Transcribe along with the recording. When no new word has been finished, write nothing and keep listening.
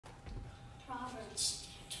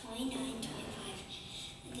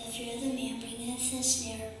29:25. The fear of the man bringeth a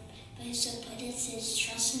snare, but whoso putteth his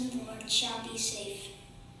trust in the Lord shall be safe.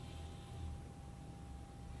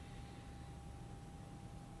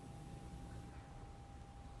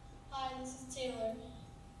 Hi, this is Taylor.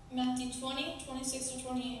 Matthew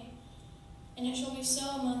 20:26-28. And it shall be so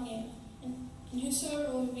among you, and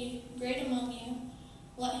whosoever will be great among you,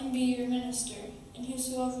 let him be your minister, and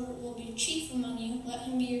whosoever will be chief among you, let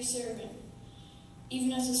him be your servant.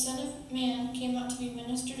 Even as the Son of Man came not to be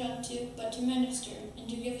ministered unto, but to minister, and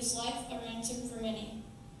to give his life a ransom for many.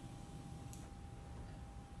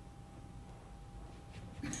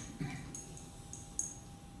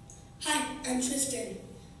 Hi, I'm Tristan.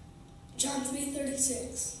 John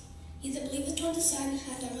 3:36. He that believeth on the Son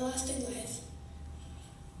hath everlasting life.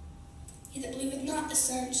 He that believeth not the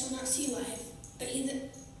Son shall not see life, but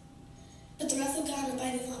the wrath of God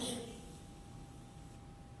abideth on him.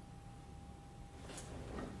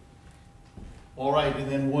 All right, and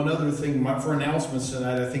then one other thing for announcements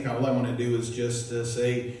tonight, I think all I want to do is just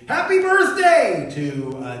say happy birthday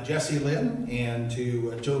to Jesse Lynn and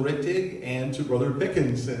to Joe Rittig and to Brother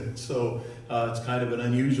Pickens. So it's kind of an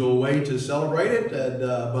unusual way to celebrate it,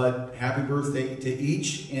 but happy birthday to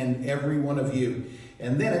each and every one of you.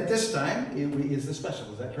 And then at this time, it is the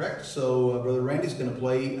special, is that correct? So Brother Randy's going to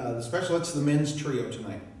play the special. It's the men's trio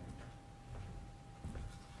tonight.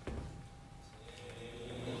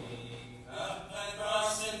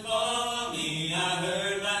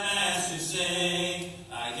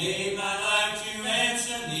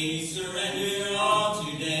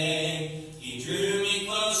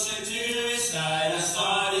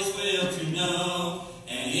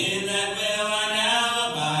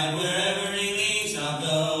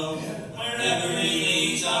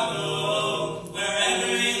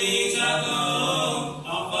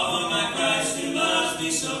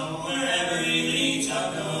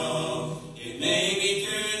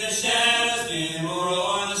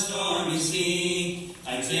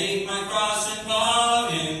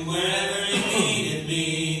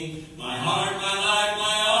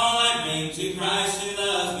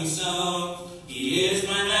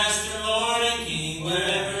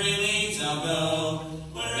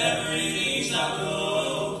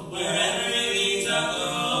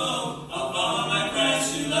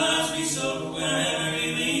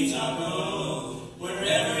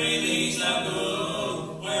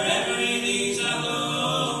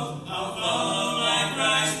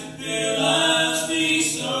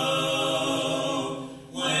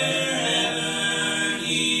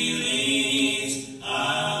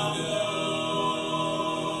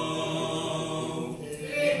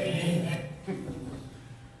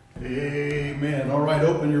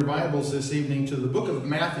 This evening to the book of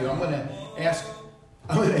Matthew. I'm going to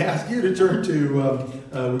ask you to turn to,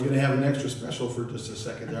 we're going to have an extra special for just a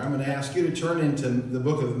second there. I'm going to ask you to turn into the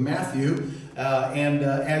book of Matthew, and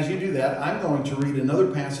as you do that, I'm going to read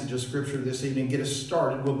another passage of Scripture this evening, get us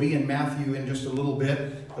started. We'll be in Matthew in just a little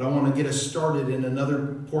bit, but I want to get us started in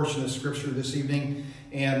another portion of Scripture this evening,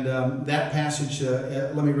 and that passage,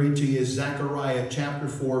 let me read to you, is Zechariah chapter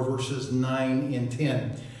 4, verses 9 and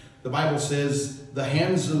 10. The Bible says, "The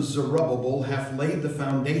hands of Zerubbabel have laid the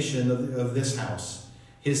foundation of this house.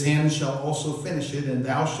 His hands shall also finish it, and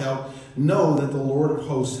thou shalt know that the Lord of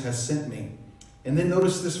hosts has sent me." And then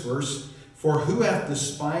notice this verse, "For who hath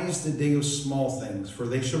despised the day of small things? For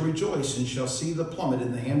they shall rejoice and shall see the plummet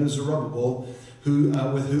in the hand of Zerubbabel,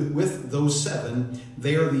 with those 7.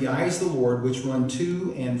 They are the eyes of the Lord, which run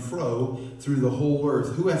to and fro through the whole earth.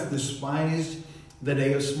 Who hath despised the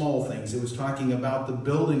day of small things?" It was talking about the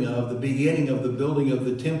beginning of the building of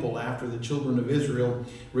the temple after the children of Israel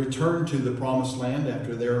returned to the promised land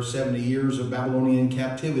after their 70 years of Babylonian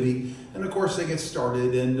captivity. And of course they get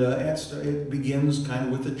started, and it begins kind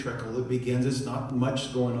of with a trickle. It's not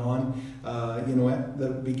much going on, at the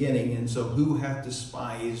beginning. And so who hath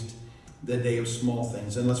despised the day of small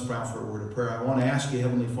things? And let's pray for a word of prayer. I want to ask you,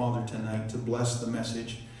 Heavenly Father, tonight to bless the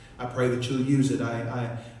message. I pray that you'll use it.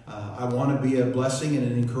 I want to be a blessing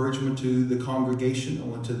and an encouragement to the congregation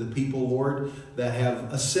and to the people, Lord, that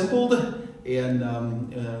have assembled in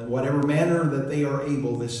whatever manner that they are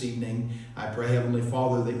able this evening. I pray, Heavenly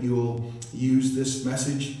Father, that you will use this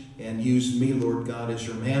message and use me, Lord God, as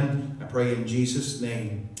your man. I pray in Jesus'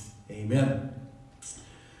 name. Amen.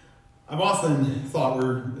 I've often thought,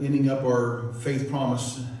 we're ending up our Faith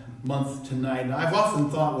Promise month tonight, and I've often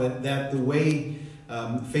thought that the way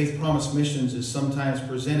Faith Promise Missions is sometimes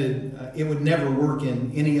presented, it would never work in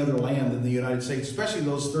any other land than the United States, especially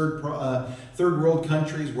those third world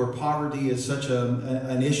countries where poverty is such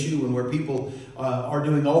an issue and where people are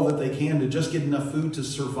doing all that they can to just get enough food to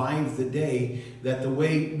survive the day, that the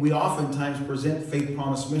way we oftentimes present faith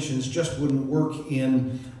promise missions just wouldn't work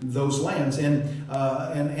in those lands. And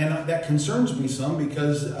that concerns me some,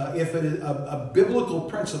 because if a biblical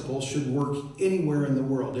principle should work anywhere in the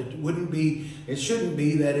world, it shouldn't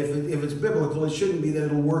be that if it's biblical, it shouldn't be that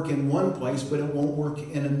it'll work in one place, but it won't work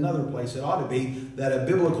in another place. It ought to be that a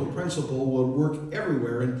biblical principle will work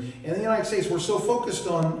everywhere. And in the United States, we're so focused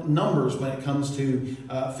on numbers when it comes to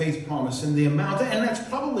faith promise and the amount, and that's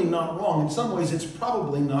probably not wrong. In some ways, it's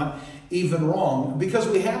probably not even wrong, because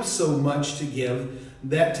we have so much to give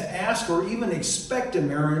that to ask or even expect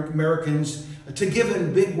Americans to give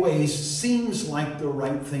in big ways seems like the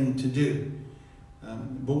right thing to do.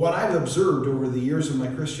 But what I've observed over the years of my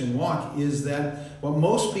Christian walk is that what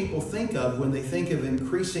most people think of when they think of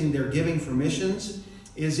increasing their giving for missions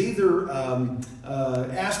is either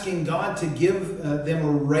asking God to give them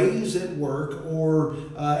a raise at work, or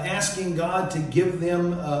asking God to give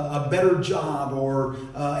them a better job, or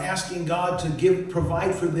asking God to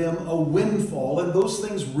provide for them a windfall. And those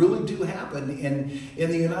things really do happen in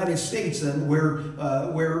the United States, and where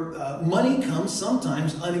money comes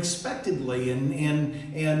sometimes unexpectedly,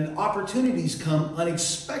 and opportunities come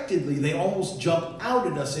unexpectedly. They almost jump out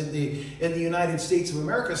at us in the United States of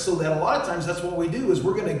America, so that a lot of times that's what we do, is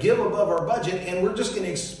we're going to give above our budget, and we're just going to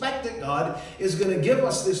expect that God is going to give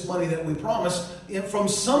us this money that we promise from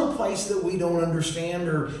some place that we don't understand,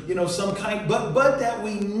 or some kind, but that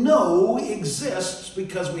we know exists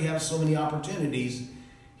because we have so many opportunities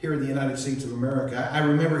here in the United States of America. I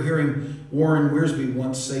remember hearing Warren Wiersbe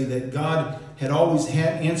once say that God had always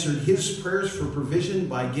answered his prayers for provision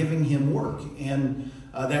by giving him work, and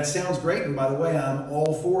that sounds great, and by the way, I'm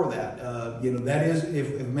all for that. That is,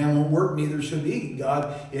 if man won't work, neither should he.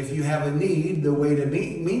 God, if you have a need, the way to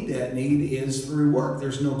meet that need is through work.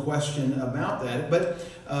 There's no question about that. But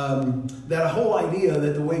that whole idea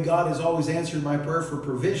that the way God has always answered my prayer for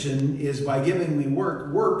provision is by giving me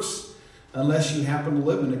work works unless you happen to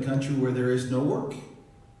live in a country where there is no work.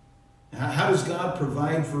 How does God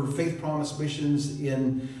provide for faith promise missions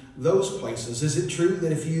in those places? Is it true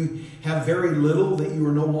that if you have very little, that you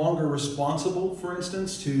are no longer responsible, for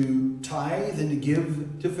instance, to tithe and to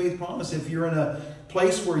give to faith promise? If you're in a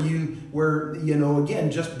place where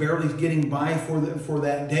again, just barely getting by for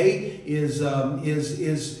that day is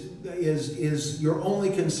your only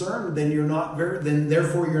concern, then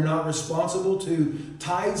therefore you're not responsible to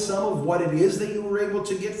tithe some of what it is that you were able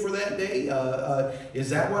to get for that day? Is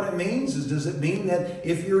that what it means? Does it mean that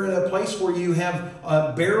if you're in a place where you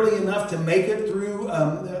have barely enough to make it through,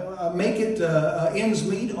 ends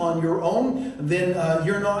meet on your own, then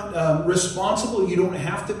you're not responsible? You don't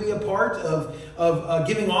have to be a part of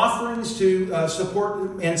giving offerings to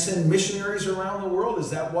support and send missionaries around the world?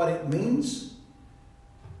 Is that what it means?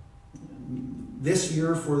 This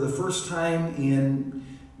year, for the first time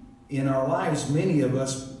in our lives, many of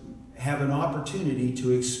us have an opportunity to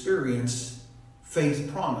experience faith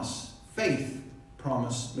promise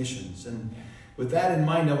missions. And with that in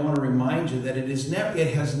mind, I want to remind you that it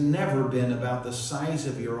has never been about the size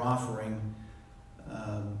of your offering,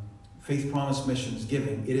 faith promise missions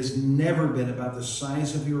giving. It has never been about the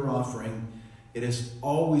size of your offering. It has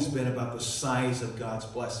always been about the size of God's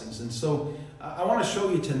blessings. And so I want to show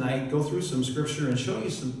you tonight, go through some scripture and show you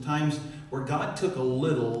some times where God took a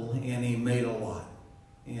little and he made a lot.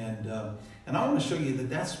 And I want to show you that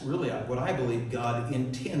that's really what I believe God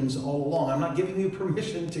intends all along. I'm not giving you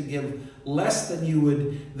permission to give less than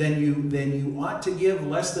you ought to give,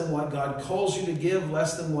 less than what God calls you to give,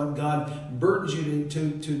 less than what God burdens you to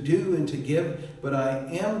do and to give. But I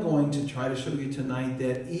am going to try to show you tonight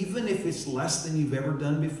that even if it's less than you've ever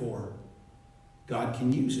done before, God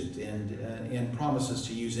can use it and promises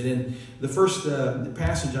to use it. And the first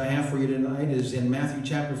passage I have for you tonight is in Matthew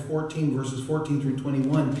chapter 14, verses 14 through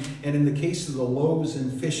 21. And in the case of the loaves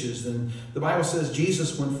and fishes, and the Bible says,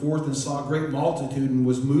 Jesus went forth and saw a great multitude and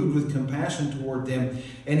was moved with compassion toward them,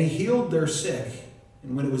 and he healed their sick.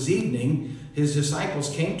 And when it was evening, his disciples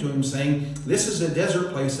came to him, saying, "This is a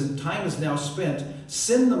desert place, and time is now spent.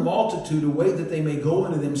 Send the multitude away that they may go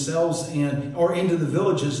into themselves or into the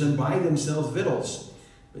villages and buy themselves victuals."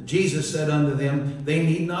 But Jesus said unto them, "They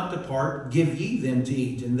need not depart. Give ye them to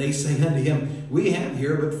eat." And they say unto him, "We have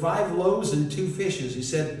here but 5 loaves and 2 fishes." He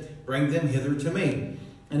said, "Bring them hither to me."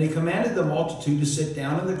 And he commanded the multitude to sit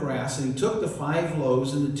down in the grass. And he took the 5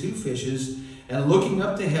 loaves and the 2 fishes, and looking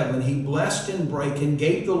up to heaven, he blessed and brake and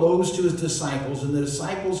gave the loaves to his disciples, and the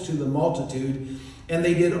disciples to the multitude. And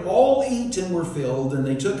they did all eat and were filled, and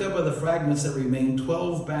they took up of the fragments that remained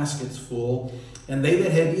 12 baskets full. And they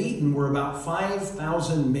that had eaten were about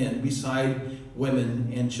 5,000 men, beside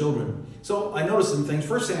women, and children. So I noticed some things.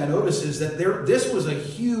 First thing I noticed is that this was a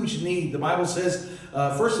huge need. The Bible says,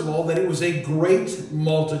 first of all, that it was a great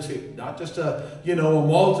multitude. Not just a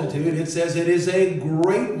multitude. It says it is a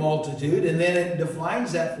great multitude. And then it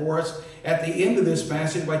defines that for us at the end of this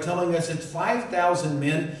passage by telling us it's 5,000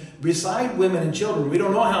 men beside women and children. We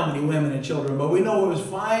don't know how many women and children, but we know it was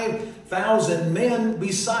 5,000 men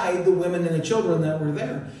beside the women and the children that were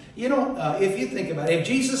there. If you think about it, if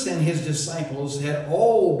Jesus and his disciples had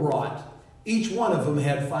all brought, each one of them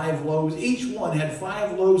had 5 loaves, each one had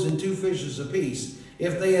 5 loaves and 2 fishes apiece.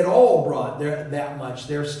 If they had all brought that much,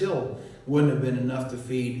 there still wouldn't have been enough to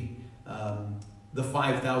feed the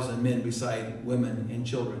 5,000 men beside women and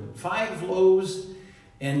children. 5 loaves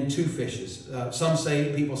and 2 fishes.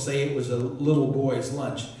 People say it was a little boy's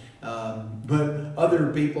lunch. But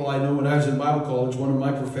other people, I know when I was in Bible college, one of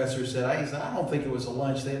my professors said, I don't think it was a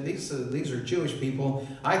lunch. These are Jewish people.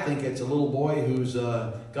 I think it's a little boy who's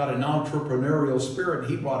got an entrepreneurial spirit.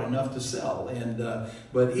 He brought enough to sell.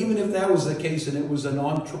 But even if that was the case and it was an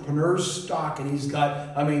entrepreneur's stock and he's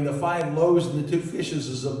got, the 5 loaves and the 2 fishes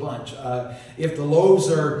is a bunch. If the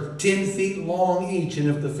loaves are 10 feet long each and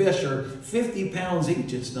if the fish are 50 pounds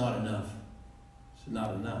each, it's not enough. It's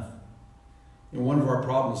not enough. One of our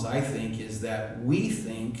problems, I think, is that we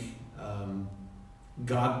think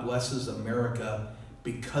God blesses America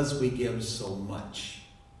because we give so much.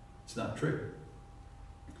 It's not true.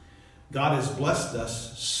 God has blessed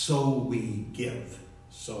us so we give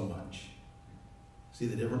so much. See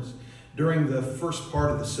the difference? During the first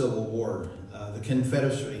part of the Civil War, the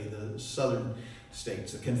Confederacy, the Southern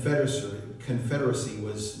states, the Confederacy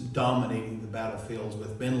was dominating the battlefields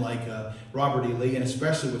with men like Robert E. Lee, and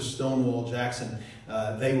especially with Stonewall Jackson.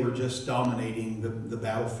 They were just dominating the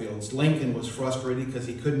battlefields. Lincoln was frustrated because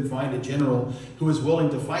he couldn't find a general who was willing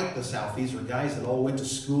to fight the South. These were guys that all went to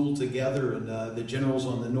school together, and the generals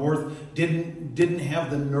on the North didn't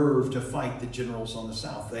have the nerve to fight the generals on the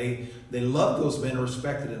South. They loved those men,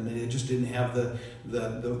 respected them, and they just didn't have the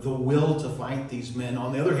will to fight these men.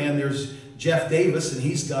 On the other hand, there's Jeff Davis, and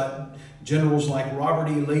he's got generals like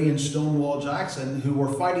Robert E. Lee and Stonewall Jackson who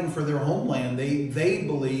were fighting for their homeland. They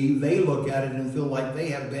believe, they look at it and feel like they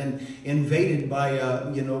have been invaded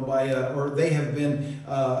or they have been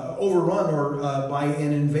overrun by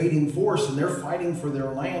an invading force, and they're fighting for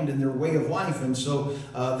their land and their way of life. And so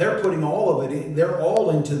they're putting all of it. They're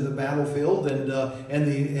all into the battlefield, and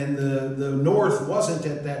the North wasn't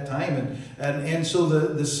at that time, and so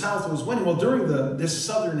the South was winning. Well, during this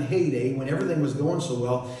Southern heyday, when everything was going so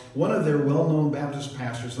well, one of their well-known Baptist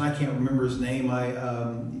pastors, and I can't remember his name. I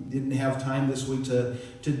didn't have time this week to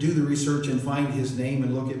do the research and find his name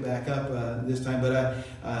and look it back up this time. But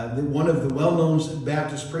one of the well-known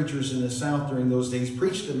Baptist preachers in the South during those days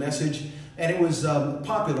preached a message, and it was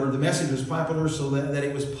popular. The message was popular so that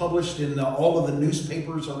it was published in all of the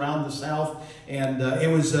newspapers around the South, and it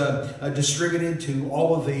was distributed to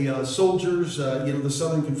all of the soldiers, the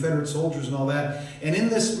Southern Confederate soldiers and all that. And in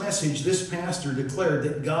this message, this pastor declared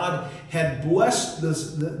that God had blessed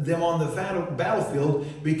them on the battlefield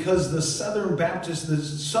because the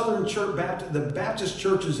Baptist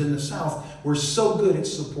churches in the South were so good at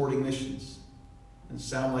supporting missions. And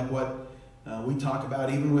sound like what we talk about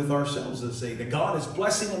even with ourselves, to say that God is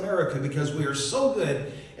blessing America because we are so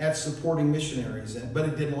good at supporting missionaries. But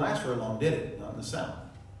it didn't last very long, did it? Not in the South.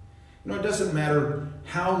 It doesn't matter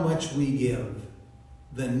how much we give,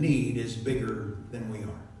 the need is bigger than we are.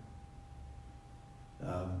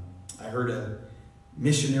 I heard a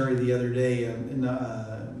missionary the other day, a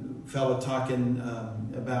fellow talking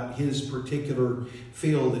about his particular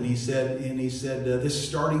field, and he said this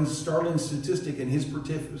startling statistic in his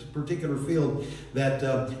particular field, that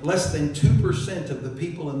less than 2% of the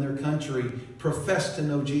people in their country profess to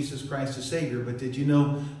know Jesus Christ as Savior. But did you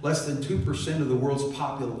know less than 2% of the world's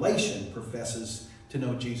population professes to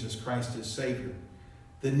know Jesus Christ as Savior?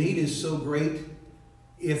 The need is so great,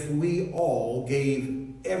 if we all gave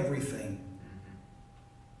everything,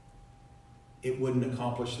 it wouldn't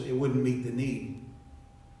meet the need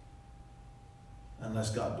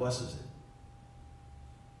unless God blesses it.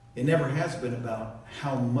 It never has been about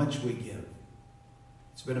how much we give.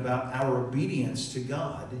 It's been about our obedience to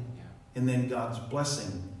God, and then God's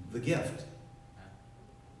blessing the gift.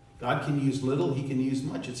 God can use little, He can use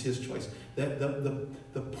much. It's His choice. The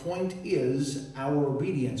point is our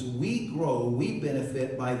obedience. We grow, we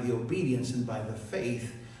benefit by the obedience and by the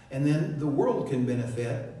faith, and then the world can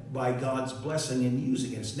benefit by God's blessing and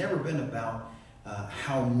using it. It's never been about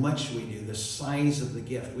how much we do, the size of the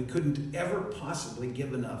gift. We couldn't ever possibly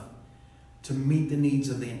give enough to meet the needs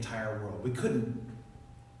of the entire world. We couldn't.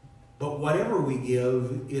 But whatever we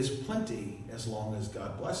give is plenty. as long as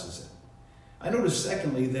God blesses it. I noticed,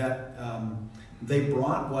 secondly, that they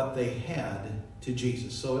brought what they had to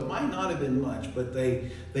Jesus. So it might not have been much, but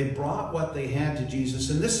they brought what they had to Jesus.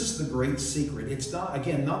 And this is the great secret. It's not,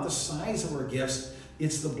 again, not the size of our gifts,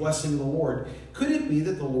 it's the blessing of the Lord. Could it be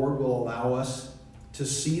that the Lord will allow us to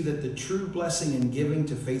see that the true blessing in giving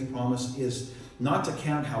to Faith Promise is not to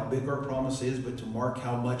count how big our promise is, but to mark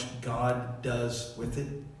how much God does with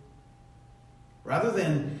it? Rather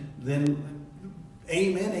than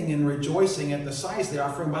amening and rejoicing at the size of the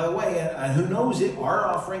offering. By the way, and who knows, our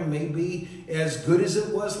offering may be as good as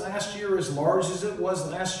it was last year, as large as it was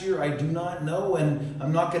last year. I do not know, and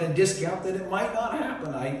I'm not going to discount that it might not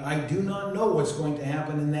happen. I do not know what's going to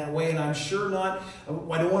happen in that way, and I'm sure not.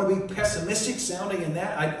 I don't want to be pessimistic sounding in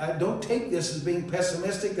that. I don't take this as being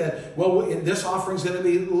pessimistic that, well, this offering's going to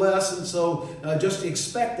be less, and so just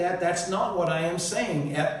expect that. That's not what I am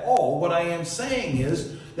saying at all. What I am saying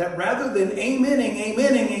is that rather than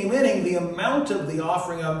amening the amount of the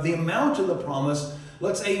offering, of the amount of the promise,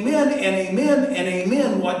 let's amen and amen and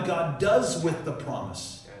amen what God does with the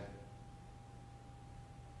promise.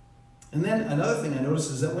 And then another thing I noticed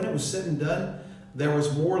is that when it was said and done, there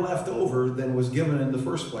was more left over than was given in the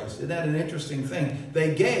first place. Isn't that an interesting thing?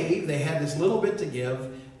 They gave, they had this little bit to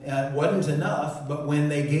give, it wasn't enough, but when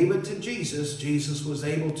they gave it to Jesus, Jesus was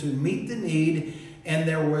able to meet the need. And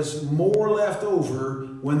there was more left over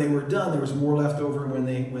when they were done. There was more left over when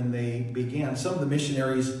they began. Some of the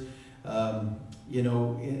missionaries, in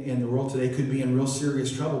the world today could be in real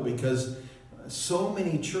serious trouble because so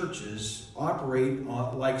many churches operate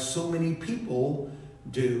like so many people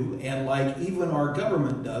do, and like even our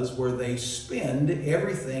government does, where they spend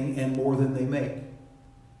everything and more than they make.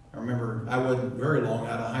 I remember I wasn't very long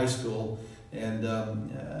out of high school. And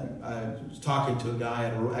I was talking to a guy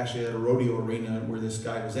at a rodeo arena where this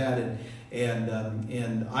guy was at,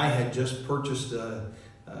 and I had just purchased a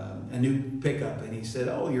new pickup, and he said,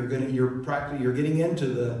 "Oh, you're getting into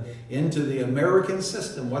the American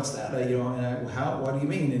system. What's that?" What do you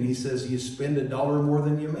mean? And he says, "You spend $1 more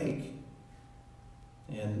than you make."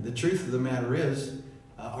 And the truth of the matter is,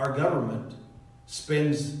 our government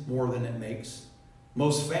spends more than it makes.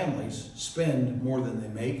 Most families spend more than they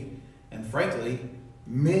make. And frankly,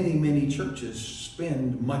 many, many churches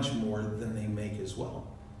spend much more than they make as well.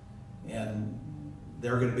 And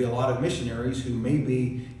there are going to be a lot of missionaries who may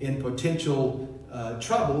be in potential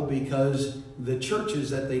trouble because the churches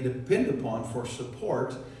that they depend upon for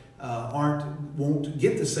support won't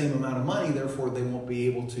get the same amount of money. Therefore, they won't be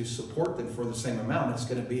able to support them for the same amount.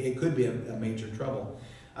 It could be a major trouble.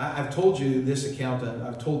 I've told you this account.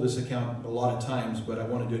 I've told this account a lot of times, but I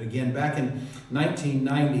want to do it again. Back in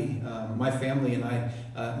 1990, my family and I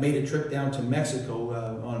made a trip down to Mexico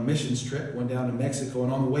on a missions trip. Went down to Mexico,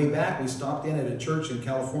 and on the way back, we stopped in at a church in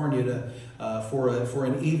California for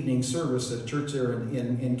an evening service at a church there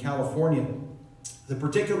in California. The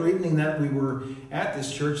particular evening that we were at this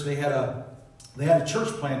church, they had a church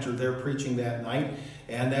planter there preaching that night.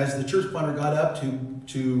 And as the church planter got up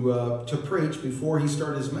to preach, before he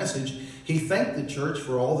started his message, he thanked the church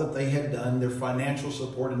for all that they had done, their financial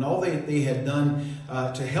support, and all they had done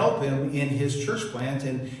to help him in his church plant.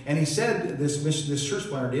 And he said, this church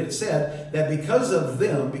planter said that because of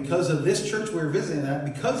them, because of this church we were visiting at,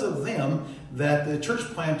 because of them, that the church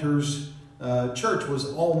planter's church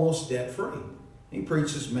was almost debt-free. He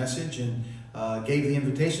preached his message and gave the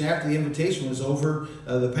invitation. After the invitation was over,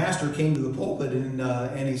 the pastor came to the pulpit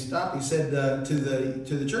and he stopped. He said to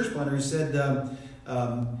the church planter, he said,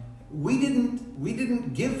 "We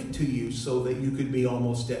didn't give to you so that you could be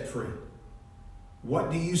almost debt free.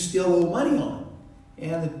 What do you still owe money on?"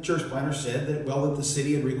 And the church planter said that the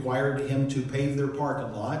city had required him to pave their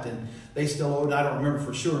parking lot, and they still owed, I don't remember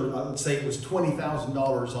for sure, let's say it was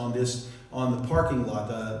 $20,000 on the parking lot,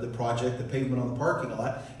 the project, the pavement on the parking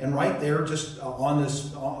lot. And right there, just on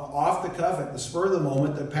this, off the cuff, at the spur of the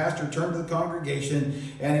moment, the pastor turned to the congregation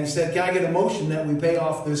and he said, "Can I get a motion that we pay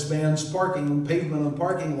off this man's pavement on the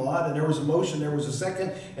parking lot?" And there was a motion, there was a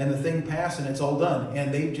second, and the thing passed, and it's all done.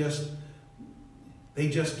 And they just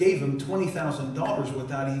gave him $20,000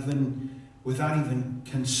 without even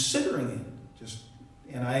considering it.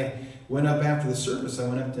 And I went up after the service. I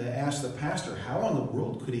went up to ask the pastor, how in the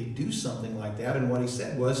world could he do something like that? And what he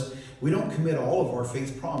said was, we don't commit all of our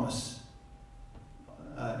faith promise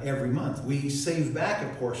every month. We save back a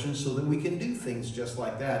portion so that we can do things just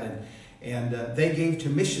like that. And they gave to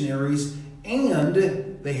missionaries, and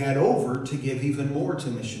they had over to give even more to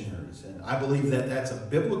missionaries. And I believe that that's a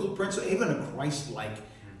biblical principle, even a Christ-like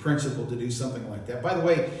principle, to do something like that. By the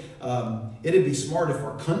way, it'd be smart if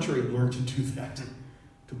our country learned to do that.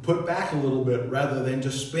 put back a little bit rather than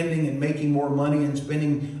just spending and making more money and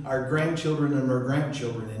spending our grandchildren and our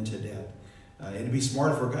grandchildren into debt. It'd be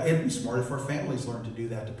smart if our families learned to do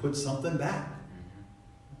that, to put something back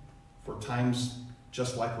for times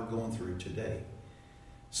just like we're going through today.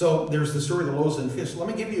 So there's the story of the loaves and fish. Let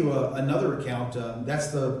me give you another account.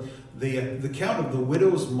 That's the account of the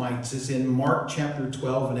widow's mites is in Mark chapter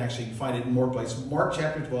 12, and actually you can find it in more places. Mark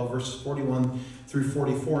chapter 12, verses 41 through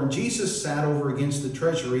 44. And Jesus sat over against the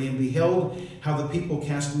treasury and beheld how the people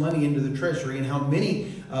cast money into the treasury, and how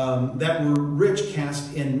many that were rich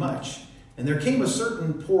cast in much. And there came a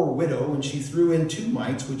certain poor widow, and she threw in 2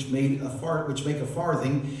 mites, which make a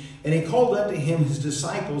farthing. And he called unto him his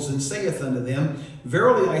disciples, and saith unto them,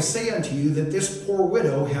 Verily I say unto you, that this poor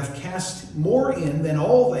widow hath cast more in than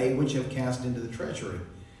all they which have cast into the treasury.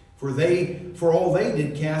 For all they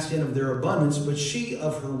did cast in of their abundance, but she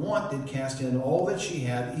of her want did cast in all that she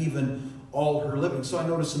had, even all her living. So I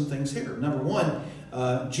noticed some things here. Number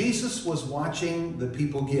one, Jesus was watching the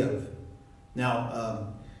people give. Now,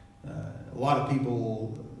 a lot of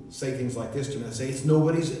people say things like this to me. They say, it's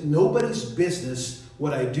nobody's business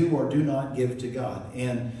what I do or do not give to God.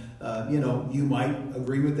 And, you might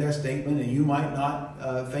agree with that statement, and you might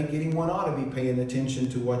not think anyone ought to be paying attention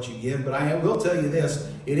to what you give. But I will tell you this,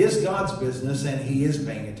 it is God's business, and He is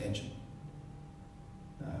paying attention.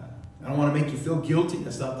 I don't want to make you feel guilty.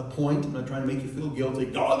 That's not the point. I'm not trying to make you feel guilty.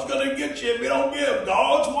 God's going to get you if you don't give.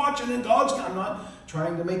 God's watching, and I'm not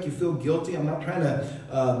trying to make you feel guilty. I'm not trying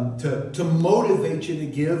to motivate you to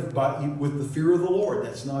give with the fear of the Lord.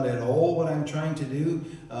 That's not at all what I'm trying to do.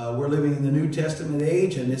 We're living in the New Testament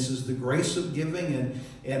age, and this is the grace of giving,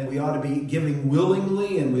 and we ought to be giving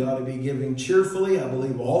willingly, and we ought to be giving cheerfully. I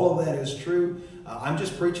believe all of that is true. I'm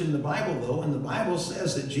just preaching the Bible, though, and the Bible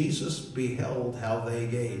says that Jesus beheld how they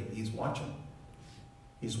gave. He's watching.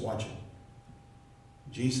 He's watching.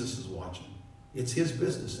 Jesus is watching. It's His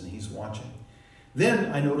business, and He's watching.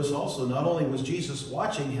 Then I notice also, not only was Jesus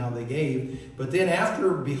watching how they gave, but then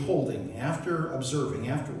after beholding, after observing,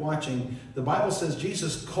 after watching, the Bible says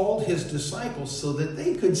Jesus called His disciples so that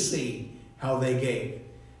they could see how they gave.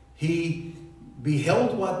 He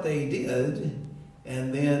beheld what they did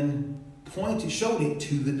and then showed it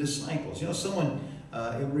to the disciples.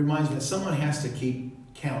 It reminds me that someone has to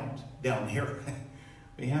keep count down here.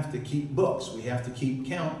 We have to keep books. We have to keep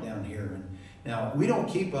count down here. And now, we don't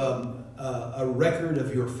keep a record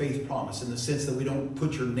of your faith promise in the sense that we don't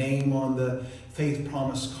put your name on the faith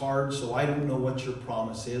promise card, so I don't know what your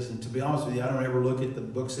promise is. And to be honest with you, I don't ever look at the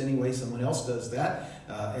books anyway. Someone else does that,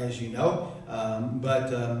 as you know.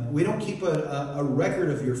 But we don't keep a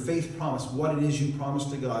record of your faith promise, what it is you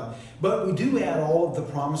promised to God. But we do add all of the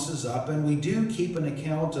promises up, and we do keep an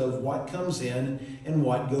account of what comes in and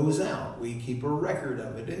what goes out. We keep a record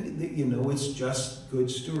of it. And, it's just good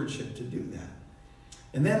stewardship to do that.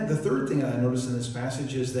 And then the third thing I noticed in this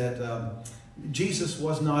passage is that Jesus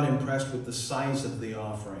was not impressed with the size of the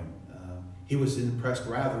offering. He was impressed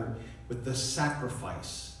rather with the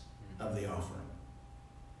sacrifice of the offering.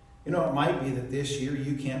 It might be that this year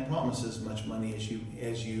you can't promise as much money as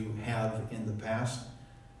you have in the past.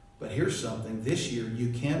 But here's something. This year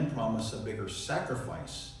you can promise a bigger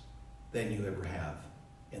sacrifice than you ever have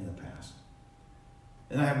in the past.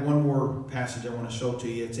 And I have one more passage I want to show to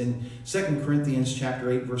you. It's in 2 Corinthians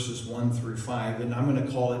chapter 8, verses 1 through 5. And I'm going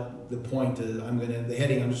to call it the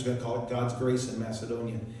heading, I'm just going to call it God's Grace in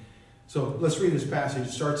Macedonia. So let's read this passage.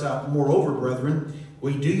 It starts out, Moreover, brethren,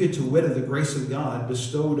 we do you to wit of the grace of God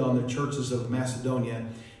bestowed on the churches of Macedonia,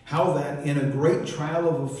 how that in a great trial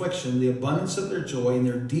of affliction, the abundance of their joy and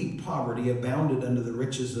their deep poverty abounded unto the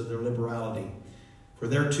riches of their liberality. For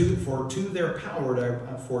to their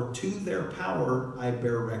power I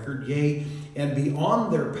bear record, yea, and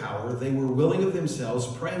beyond their power they were willing of themselves,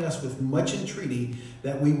 praying us with much entreaty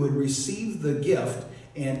that we would receive the gift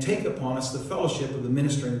and take upon us the fellowship of the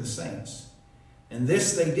ministering of the saints. And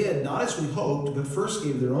this they did, not as we hoped, but first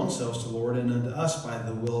gave their own selves to the Lord, and unto us by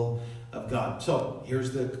the will of God. So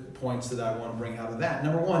here's the points that I want to bring out of that.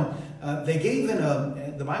 Number one, they gave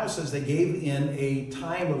the Bible says they gave in a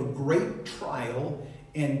time of great trial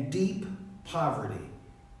and deep poverty.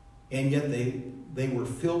 And yet they were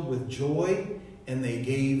filled with joy, and they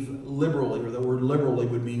gave liberally, or the word liberally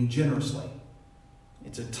would mean generously.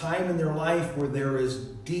 It's a time in their life where there is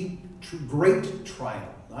great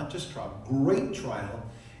trial, not just trial, great trial,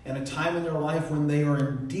 and a time in their life when they are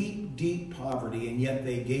in deep, deep poverty, and yet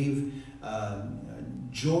they gave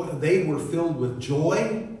joy. They were filled with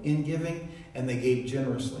joy in giving, and they gave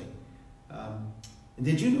generously. And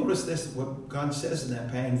did you notice this, what God says in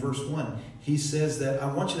that in verse 1? He says that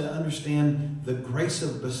I want you to understand the grace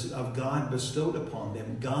of God bestowed upon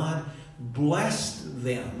them. God blessed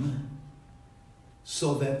them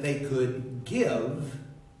so that they could give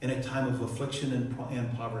in a time of affliction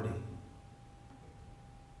and poverty.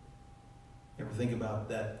 You ever think about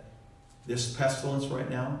that? This pestilence right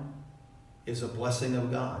now is a blessing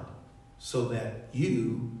of God so that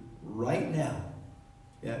you, right now,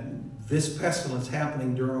 and this pestilence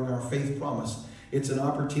happening during our faith promise, it's an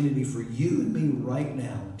opportunity for you and me right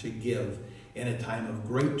now to give in a time of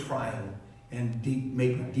great trial and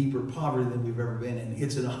maybe deeper poverty than we've ever been in.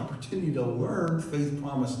 It's an opportunity to learn faith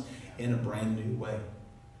promise in a brand new way.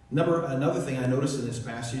 Another thing I noticed in this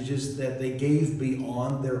passage is that they gave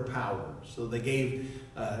beyond their power. So they gave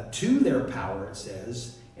to their power, it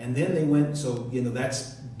says, and then they went, so,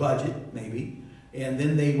 that's budget, maybe, and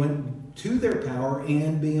then they went to their power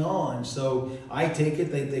and beyond. So I take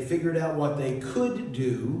it they figured out what they could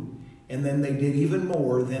do, and then they did even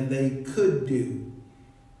more than they could do.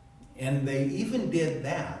 And they even did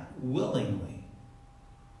that willingly.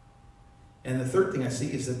 And the third thing I see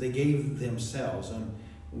is that they gave themselves. And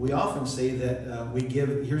we often say that we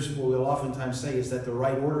give, here's what we'll oftentimes say, is that the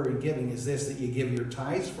right order in giving is this, that you give your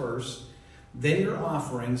tithes first, then your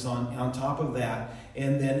offerings on top of that,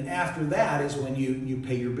 and then after that is when you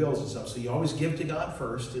pay your bills and stuff. So you always give to God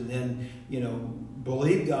first, and then,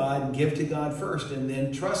 believe God and give to God first, and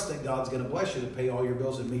then trust that God's going to bless you to pay all your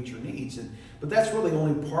bills and meet your needs. But that's really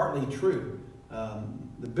only partly true.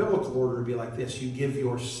 The biblical order would be like this. You give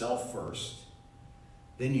yourself first,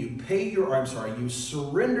 then you you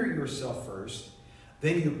surrender yourself first,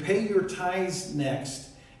 then you pay your tithes next,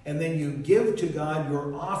 and then you give to God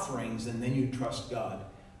your offerings, and then you trust God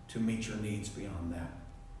to meet your needs beyond that.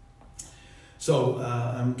 So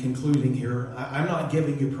I'm concluding here. I'm not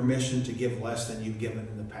giving you permission to give less than you've given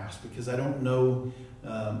in the past, because I don't know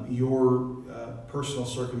your personal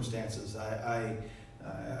circumstances. I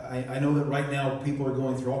know that right now people are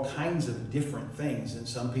going through all kinds of different things, and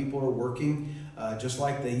some people are working just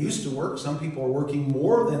like they used to work. Some people are working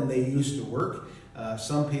more than they used to work.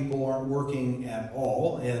 Some people aren't working at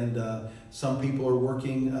all, and some people are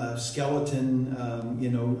working skeleton,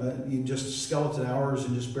 just skeleton hours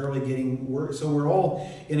and just barely getting work. So we're all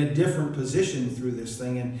in a different position through this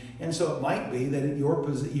thing, and so it might be that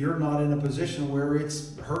you're not in a position where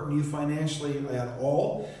it's hurting you financially at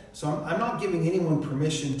all. So I'm not giving anyone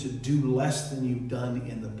permission to do less than you've done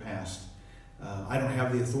in the past. I don't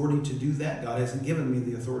have the authority to do that. God hasn't given me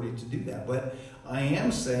the authority to do that. But I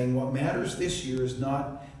am saying what matters this year is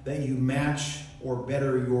not that you match or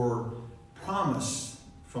better your promise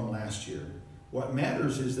from last year. What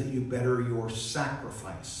matters is that you better your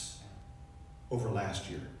sacrifice over last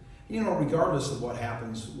year. Regardless of what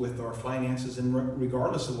happens with our finances and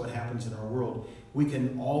regardless of what happens in our world, we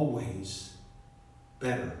can always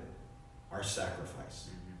better our sacrifice.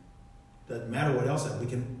 Doesn't matter what else happens, we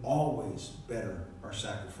can always better our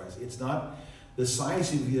sacrifice. It's not the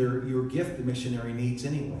size of your gift the missionary needs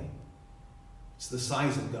anyway. It's the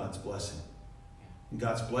size of God's blessing. And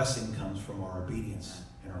God's blessing comes from our obedience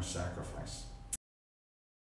and our sacrifice.